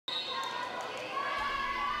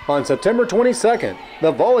On September 22nd,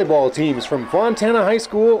 the volleyball teams from Fontana High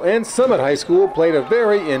School and Summit High School played a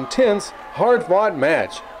very intense, hard-fought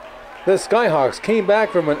match. The Skyhawks came back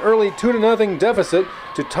from an early 2-0 deficit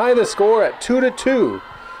to tie the score at 2-2,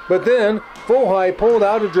 but then Fohai pulled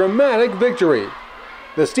out a dramatic victory.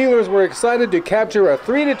 The Steelers were excited to capture a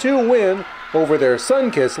 3-2 win over their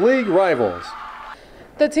Sunkist League rivals.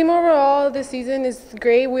 The team overall this season is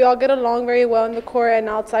great. We all get along very well in the court and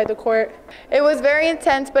outside the court. It was very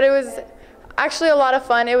intense, but it was actually a lot of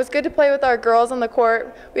fun. It was good to play with our girls on the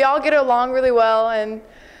court. We all get along really well, and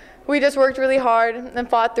we just worked really hard and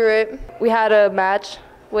fought through it. We had a match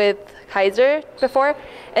with Kaiser before,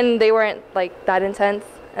 and they weren't like that intense.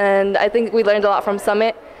 And I think we learned a lot from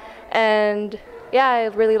Summit. And yeah, I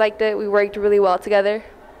really liked it. We worked really well together.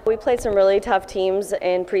 We played some really tough teams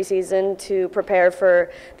in preseason to prepare for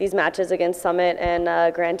these matches against Summit and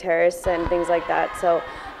Grand Terrace and things like that. So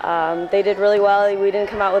they did really well. We didn't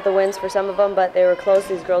come out with the wins for some of them, but they were close.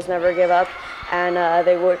 These girls never give up, and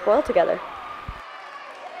they worked well together.